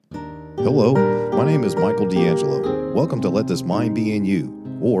Hello, my name is Michael D'Angelo. Welcome to Let This Mind Be in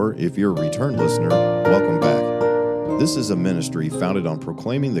You, or if you're a return listener, welcome back. This is a ministry founded on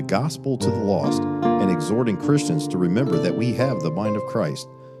proclaiming the gospel to the lost and exhorting Christians to remember that we have the mind of Christ.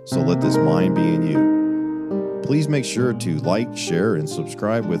 So let this mind be in you. Please make sure to like, share, and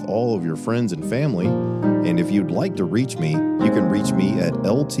subscribe with all of your friends and family. And if you'd like to reach me, you can reach me at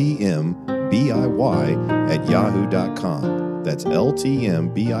ltmbiy@yahoo.com. That's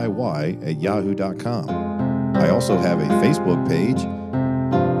ltmbiy@yahoo.com. I also have a Facebook page.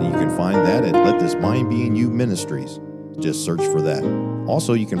 You can find that at Let This Mind Be in You Ministries. Just search for that.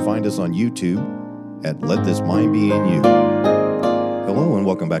 Also, you can find us on YouTube at Let This Mind Be in You. Hello and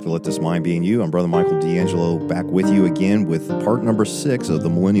welcome back to Let This Mind Be in You. I'm Brother Michael D'Angelo, back with you again with part number 6 of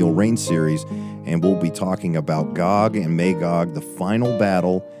the Millennial Reign series, and we'll be talking about Gog and Magog, the final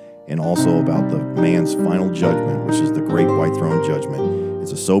battle, and also about the man's final judgment, which is the Great White Throne Judgment.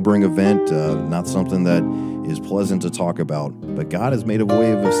 It's a sobering event, not something that is pleasant to talk about, but God has made a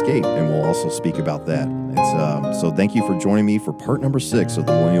way of escape, and we'll also speak about that. So thank you for joining me for part number 6 of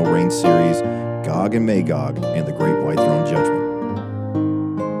the Millennial Reign series, Gog and Magog and the Great White Throne Judgment.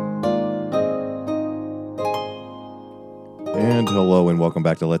 And hello and welcome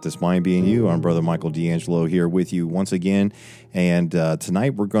back to Let This Mind Be in You. I'm Brother Michael D'Angelo here with you once again. And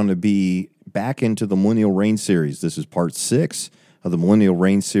tonight we're going to be back into the Millennial Reign series. This is part 6 of the Millennial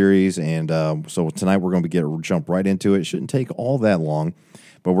Reign series. And so tonight we're going to jump right into it. It shouldn't take all that long,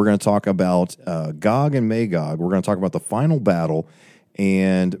 but we're going to talk about Gog and Magog. We're going to talk about the final battle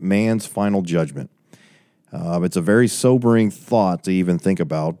and man's final judgment. It's a very sobering thought to even think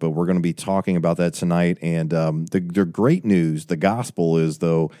about, but we're going to be talking about that tonight. And the great news, the gospel is,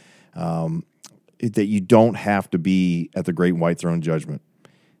 though, that you don't have to be at the Great White Throne Judgment.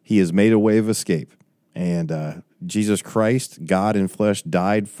 He has made a way of escape. And Jesus Christ, God in flesh,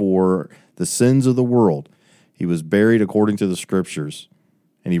 died for the sins of the world. He was buried according to the Scriptures,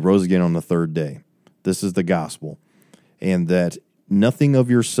 and he rose again on the third day. This is the gospel. And that nothing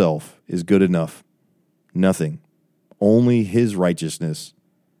of yourself is good enough. Nothing. Only his righteousness,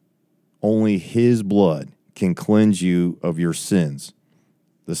 only his blood can cleanse you of your sins.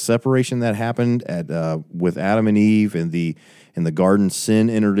 The separation that happened with Adam and Eve in the garden, sin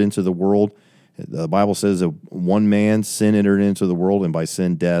entered into the world. The Bible says that one man, sin entered into the world, and by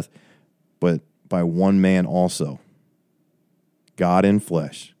sin, death, but by one man also. God in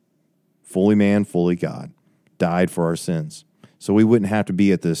flesh, fully man, fully God, died for our sins. So we wouldn't have to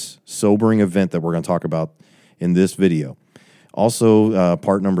be at this sobering event that we're going to talk about in this video. Also,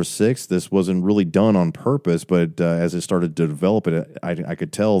 part number 6, this wasn't really done on purpose, but as it started to develop it, I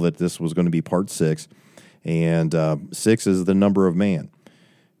could tell that this was going to be part 6, and 6 is the number of man.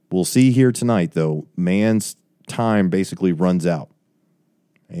 We'll see here tonight, though, man's time basically runs out,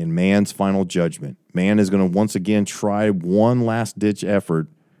 and man's final judgment. Man is going to once again try one last-ditch effort.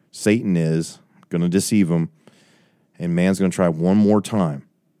 Satan is going to deceive him. And man's going to try one more time,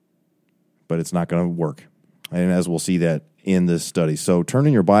 but it's not going to work. And as we'll see that in this study. So turn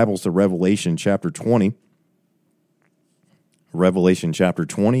in your Bibles to Revelation chapter 20. Revelation chapter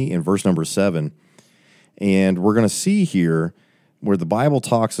 20 and verse number 7. And we're going to see here where the Bible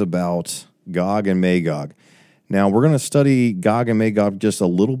talks about Gog and Magog. Now, we're going to study Gog and Magog just a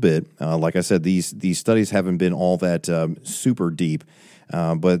little bit. Like I said, these studies haven't been all that super deep,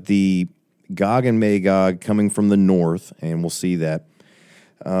 but the Gog and Magog coming from the north, and we'll see that.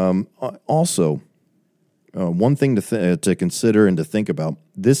 Also, one thing to consider and to think about,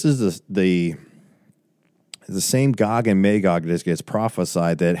 this is the same Gog and Magog that gets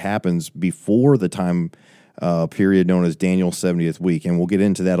prophesied that happens before the time period known as Daniel's 70th week, and we'll get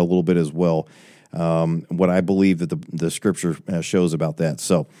into that a little bit as well, what I believe that the Scripture shows about that.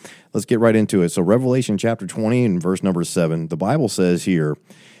 So let's get right into it. So Revelation chapter 20 and verse number 7, the Bible says here,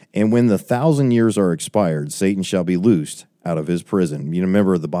 "And when the 1,000 years are expired, Satan shall be loosed out of his prison." You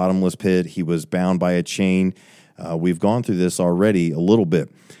remember the bottomless pit. He was bound by a chain. We've gone through this already a little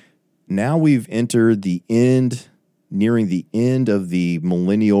bit. Now we've entered the end, nearing the end of the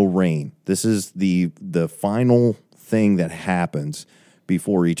millennial reign. This is the final thing that happens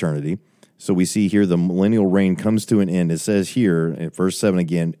before eternity. So we see here the millennial reign comes to an end. It says here in verse 7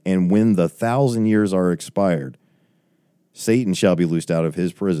 again, "And when the 1,000 years are expired, Satan shall be loosed out of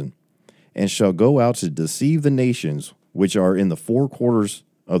his prison, and shall go out to deceive the nations which are in the four quarters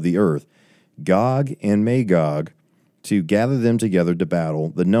of the earth, Gog and Magog, to gather them together to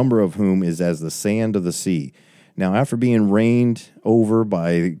battle, the number of whom is as the sand of the sea." Now, after being reigned over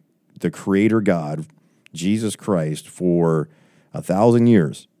by the Creator God, Jesus Christ, for 1,000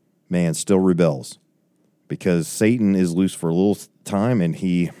 years, man still rebels because Satan is loose for a little time, and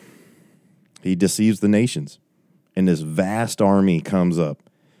he He deceives the nations, and this vast army comes up.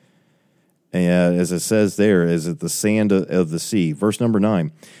 And as it says there, is at the sand of the sea. Verse number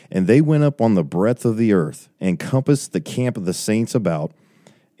 9, and they went up on the breadth of the earth, and compassed the camp of the saints about,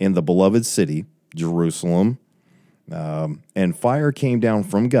 in the beloved city, Jerusalem. And fire came down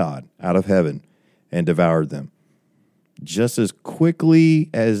from God out of heaven and devoured them. Just as quickly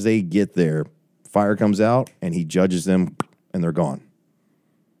as they get there, fire comes out, and he judges them, and they're gone.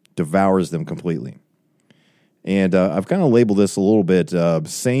 Devours them completely. And I've kind of labeled this a little bit,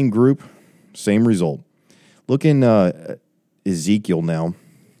 same group, same result. Look in Ezekiel now.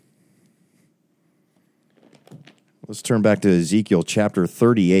 Let's turn back to Ezekiel chapter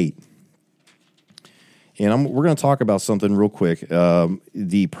 38. And we're going to talk about something real quick.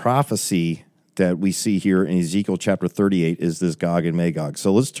 The prophecy that we see here in Ezekiel chapter 38 is this Gog and Magog.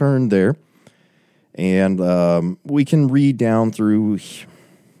 So let's turn there, and we can read down through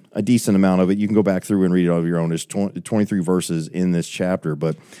a decent amount of it. You can go back through and read it on your own. There's 23 verses in this chapter,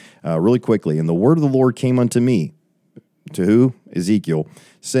 but really quickly. And the word of the Lord came unto me, to who? Ezekiel,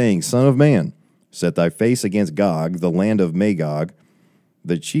 saying, Son of man, set thy face against Gog, the land of Magog,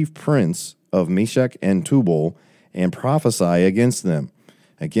 the chief prince of Meshech and Tubal, and prophesy against him.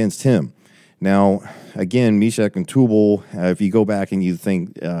 Now, again, Meshech and Tubal, if you go back and you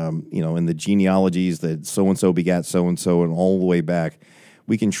think, in the genealogies that so-and-so begat so-and-so and all the way back,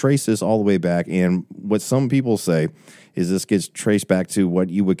 we can trace this all the way back. And what some people say is this gets traced back to what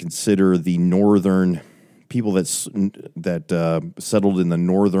you would consider the northern people that settled in the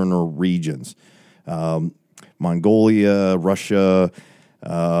northern regions. Mongolia, Russia,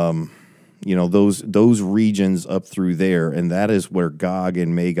 those regions up through there, and that is where Gog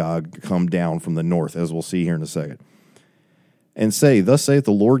and Magog come down from the north, as we'll see here in a second. And say, Thus saith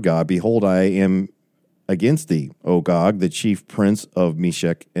the Lord God, Behold, I am against thee, O Gog, the chief prince of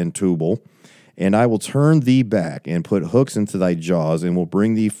Meshech and Tubal, and I will turn thee back, and put hooks into thy jaws, and will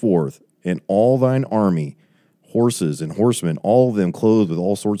bring thee forth, and all thine army, horses and horsemen, all of them clothed with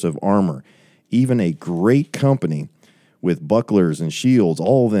all sorts of armor, even a great company, with bucklers and shields,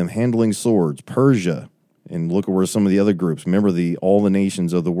 all of them handling swords. Persia, and look at where some of the other groups, remember all the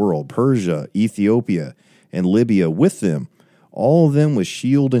nations of the world, Persia, Ethiopia, and Libya with them, all of them with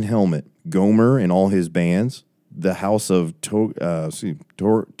shield and helmet. Gomer and all his bands, the house of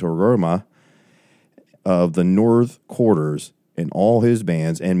Togarmah of the north quarters, and all his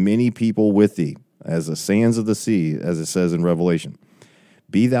bands, and many people with thee, as the sands of the sea, as it says in Revelation.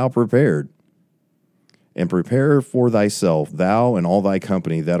 Be thou prepared, and prepare for thyself, thou and all thy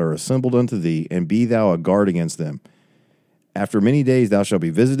company that are assembled unto thee, and be thou a guard against them. After many days thou shalt be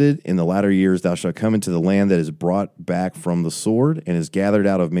visited. In the latter years thou shalt come into the land that is brought back from the sword, and is gathered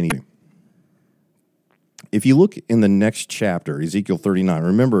out of many. If you look in the next chapter, Ezekiel 39,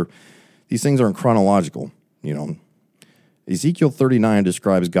 remember, these things aren't chronological. Ezekiel 39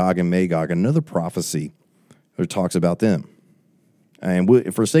 describes Gog and Magog, another prophecy that talks about them.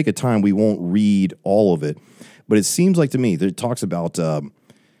 And for sake of time, we won't read all of it. But it seems like to me that it talks about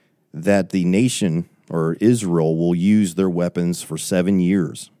that the nation, or Israel, will use their weapons for 7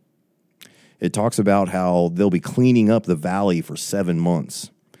 years. It talks about how they'll be cleaning up the valley for 7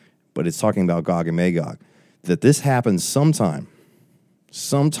 months. But it's talking about Gog and Magog. That this happens sometime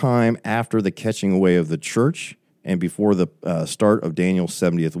after the catching away of the church and before the start of Daniel's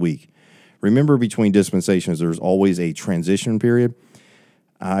 70th week. Remember, between dispensations, there's always a transition period.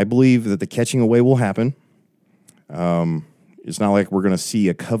 I believe that the catching away will happen. It's not like we're going to see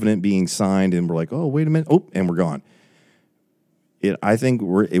a covenant being signed and we're like, oh, wait a minute, and we're gone. I think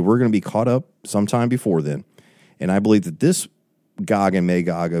we're going to be caught up sometime before then. And I believe that this Gog and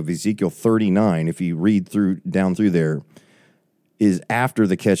Magog of Ezekiel 39, if you read down through there, is after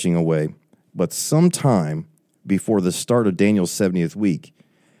the catching away, but sometime before the start of Daniel's 70th week.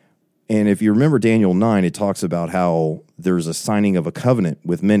 And if you remember Daniel 9, it talks about how there's a signing of a covenant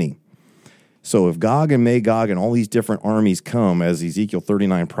with many. So if Gog and Magog and all these different armies come, as Ezekiel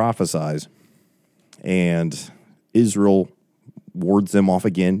 39 prophesies, and Israel wards them off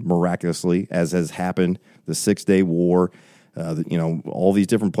again miraculously, as has happened, the 6-day war, all these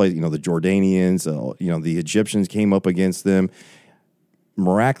different places, the Jordanians, the Egyptians came up against them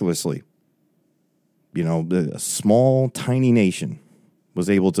miraculously. A small, tiny nation was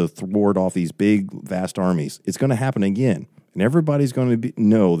able to thwart off these big, vast armies. It's going to happen again. And everybody's going to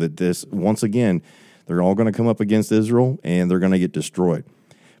know that this, once again, they're all going to come up against Israel and they're going to get destroyed.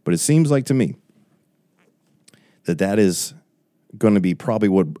 But it seems like to me that is going to be probably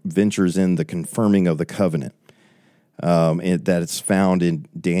what ventures in the confirming of the covenant. And that it's found in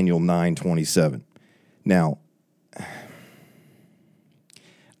Daniel 9:27. Now,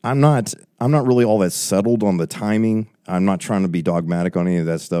 I'm not really all that settled on the timing. I'm not trying to be dogmatic on any of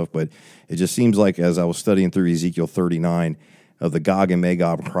that stuff, but it just seems like as I was studying through Ezekiel 39 of the Gog and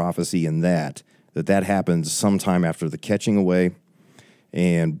Magog prophecy and that happens sometime after the catching away,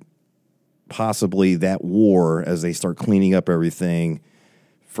 and possibly that war as they start cleaning up everything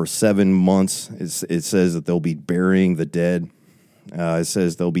for 7 months. It says that they'll be burying the dead. It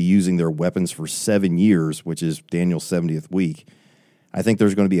says they'll be using their weapons for 7 years, which is Daniel's 70th week. I think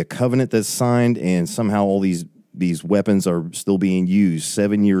there's going to be a covenant that's signed, and somehow all these weapons are still being used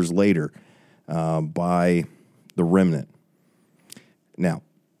 7 years later by the remnant. Now,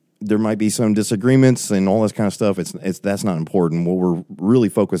 there might be some disagreements and all this kind of stuff. That's not important. What we're really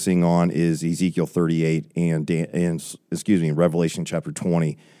focusing on is Ezekiel 38 and Revelation chapter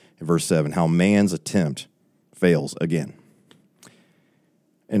 20, verse 7, how man's attempt fails again.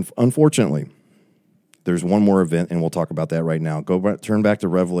 And unfortunately, there's one more event, and we'll talk about that right now. Turn back to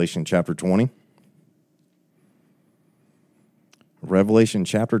Revelation chapter 20. Revelation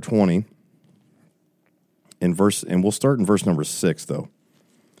chapter 20, and we'll start in verse number 6, though,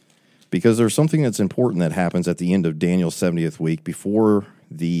 because there's something that's important that happens at the end of Daniel's 70th week before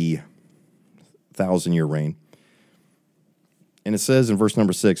the 1,000-year reign. And it says in verse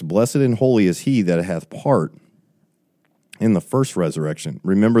number 6, "Blessed and holy is he that hath part in the first resurrection."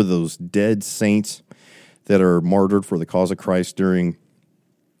 Remember those dead saints that are martyred for the cause of Christ during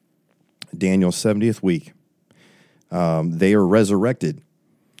Daniel's 70th week. They are resurrected.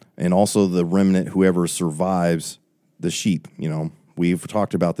 And also the remnant, whoever survives the sheep. We've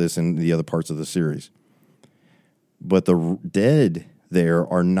talked about this in the other parts of the series. But the dead there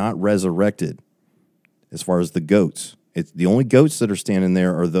are not resurrected as far as the goats. It's the only goats that are standing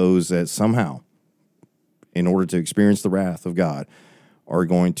there are those that somehow, in order to experience the wrath of God, are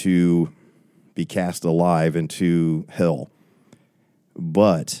going to be cast alive into hell.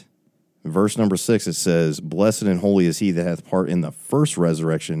 But verse number 6, it says, "Blessed and holy is he that hath part in the first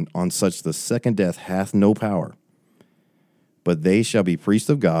resurrection. On such the second death hath no power. But they shall be priests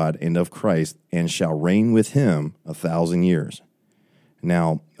of God and of Christ, and shall reign with him 1,000 years."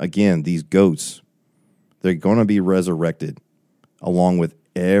 Now, again, these goats, they're going to be resurrected along with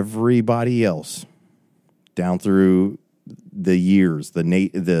everybody else down through the years,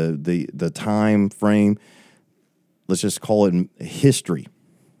 the time frame. Let's just call it history.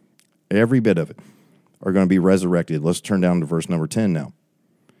 Every bit of it are going to be resurrected. Let's turn down to verse number 10 now.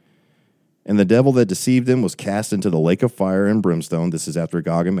 "And the devil that deceived them was cast into the lake of fire and brimstone." This is after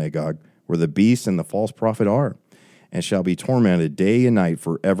Gog and Magog, "where the beast and the false prophet are, and shall be tormented day and night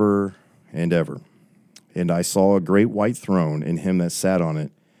forever and ever. And I saw a great white throne, and him that sat on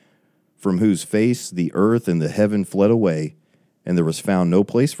it, from whose face the earth and the heaven fled away, and there was found no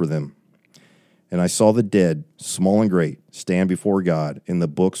place for them. And I saw the dead, small and great, stand before God, and the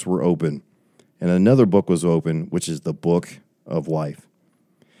books were open. And another book was open, which is the book of life.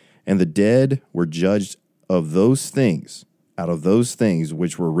 And the dead were judged out of those things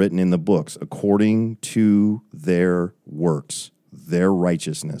which were written in the books, according to their works, their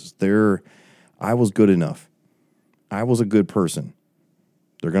righteousness. I was good enough. I was a good person.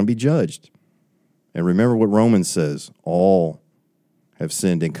 They're going to be judged. And remember what Romans says, all have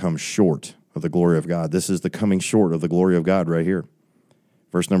sinned and come short of the glory of God. This is the coming short of the glory of God right here.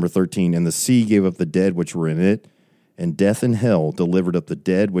 Verse number 13, "And the sea gave up the dead which were in it, and death and hell delivered up the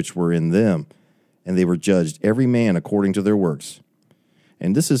dead which were in them, and they were judged every man according to their works."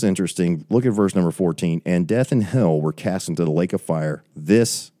 And this is interesting. Look at verse number 14. "And death and hell were cast into the lake of fire.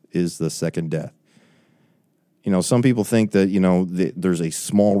 This is the second death." Some people think that, there's a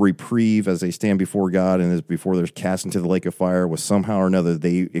small reprieve as they stand before God, and before they're cast into the lake of fire, with somehow or another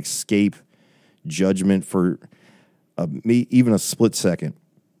they escape judgment for even a split second.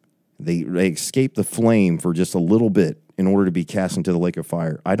 They escape the flame for just a little bit in order to be cast into the lake of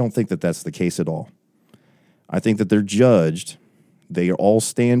fire. I don't think that that's the case at all. I think that they're judged. They all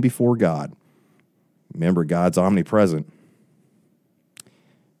stand before God. Remember, God's omnipresent.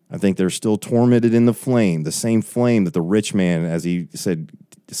 I think they're still tormented in the flame, the same flame that the rich man, as he said,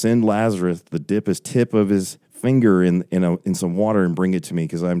 "Send Lazarus the dip his tip of his finger in some water and bring it to me,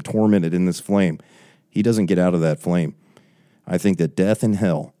 because I'm tormented in this flame." He doesn't get out of that flame. I think that death and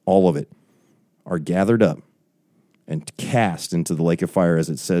hell, all of it, are gathered up and cast into the lake of fire, as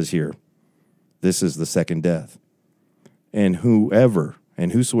it says here. This is the second death. "And whosoever,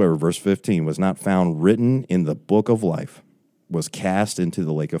 verse 15, was not found written in the book of life was cast into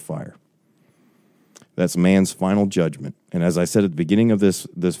the lake of fire." That's man's final judgment. And as I said at the beginning of this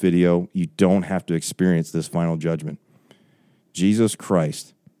video, you don't have to experience this final judgment. Jesus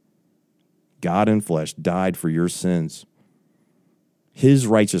Christ, God in flesh, died for your sins. His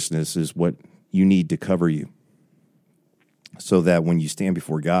righteousness is what you need to cover you, so that when you stand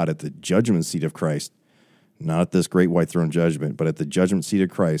before God at the judgment seat of Christ, not at this great white throne judgment, but at the judgment seat of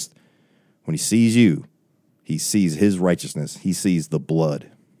Christ, when he sees you, he sees his righteousness. He sees the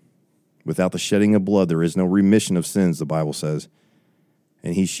blood. Without the shedding of blood, there is no remission of sins, the Bible says.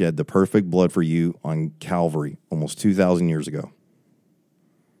 And he shed the perfect blood for you on Calvary almost 2,000 years ago.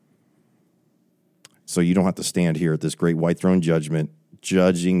 So you don't have to stand here at this great white throne judgment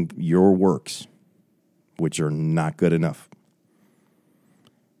judging your works, which are not good enough.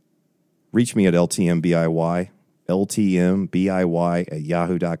 Reach me at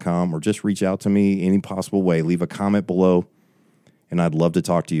LTMBIY@yahoo.com, or just reach out to me any possible way. Leave a comment below, and I'd love to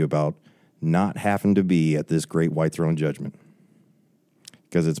talk to you about not having to be at this great white throne judgment.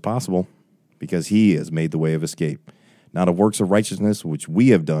 Because it's possible, because he has made the way of escape. Not of works of righteousness, which we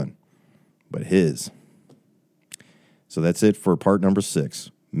have done, but his. So that's it for part number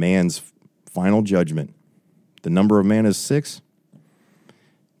 6, man's final judgment. The number of man is 6.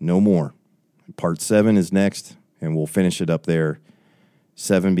 No more. Part 7 is next, and we'll finish it up there.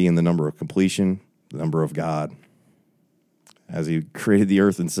 7 being the number of completion, the number of God. As he created the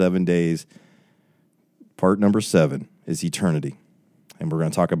earth in 7 days, part number 7 is eternity. And we're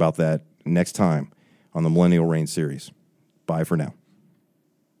going to talk about that next time on the Millennial Reign series. Bye for now.